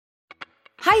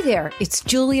Hi there, it's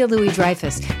Julia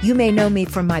Louis-Dreyfus. You may know me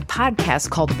from my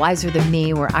podcast called Wiser Than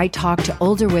Me, where I talk to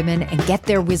older women and get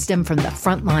their wisdom from the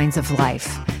front lines of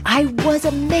life. I was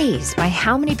amazed by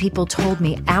how many people told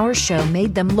me our show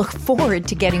made them look forward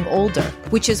to getting older,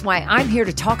 which is why I'm here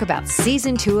to talk about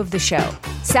Season 2 of the show.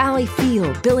 Sally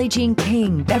Field, Billie Jean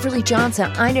King, Beverly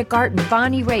Johnson, Ina Garten,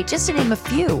 Bonnie Raitt, just to name a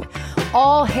few.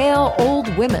 All hail old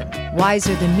women.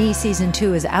 Wiser Than Me Season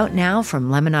 2 is out now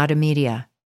from Lemonada Media.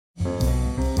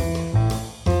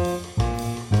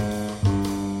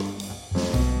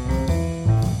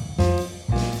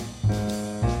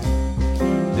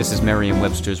 This is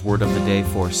Merriam-Webster's Word of the Day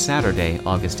for Saturday,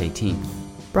 August 18th.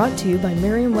 Brought to you by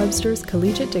Merriam-Webster's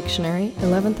Collegiate Dictionary,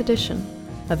 11th edition.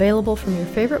 Available from your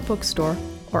favorite bookstore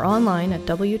or online at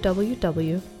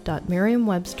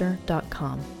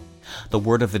www.merriam-webster.com. The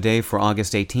word of the day for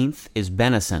August 18th is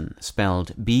benison,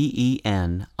 spelled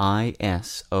B-E-N-I-S-O-N.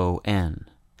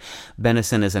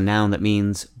 Benison is a noun that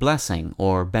means blessing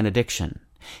or benediction.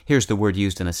 Here's the word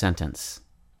used in a sentence.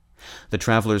 The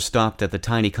travelers stopped at the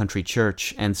tiny country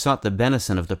church and sought the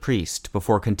benison of the priest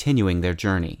before continuing their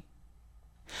journey.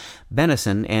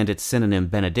 Benison and its synonym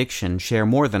benediction share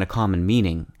more than a common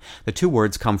meaning. The two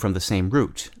words come from the same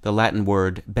root, the Latin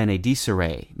word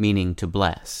benedicere, meaning to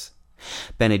bless.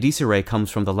 Benedicere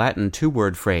comes from the Latin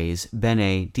two-word phrase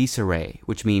bene dicere,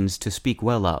 which means to speak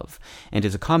well of, and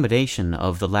is a combination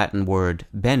of the Latin word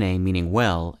bene, meaning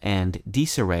well, and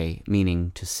dicere,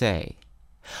 meaning to say.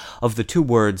 Of the two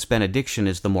words, benediction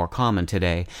is the more common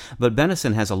today, but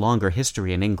benison has a longer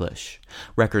history in English.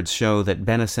 Records show that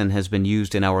benison has been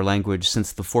used in our language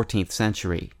since the 14th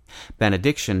century.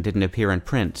 Benediction didn't appear in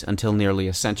print until nearly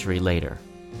a century later.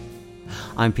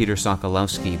 I'm Peter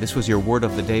Sokolowski. This was your Word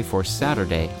of the Day for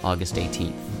Saturday, August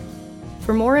 18th.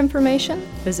 For more information,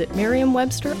 visit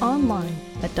Merriam-Webster online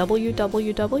at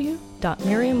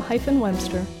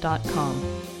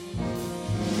www.merriam-webster.com.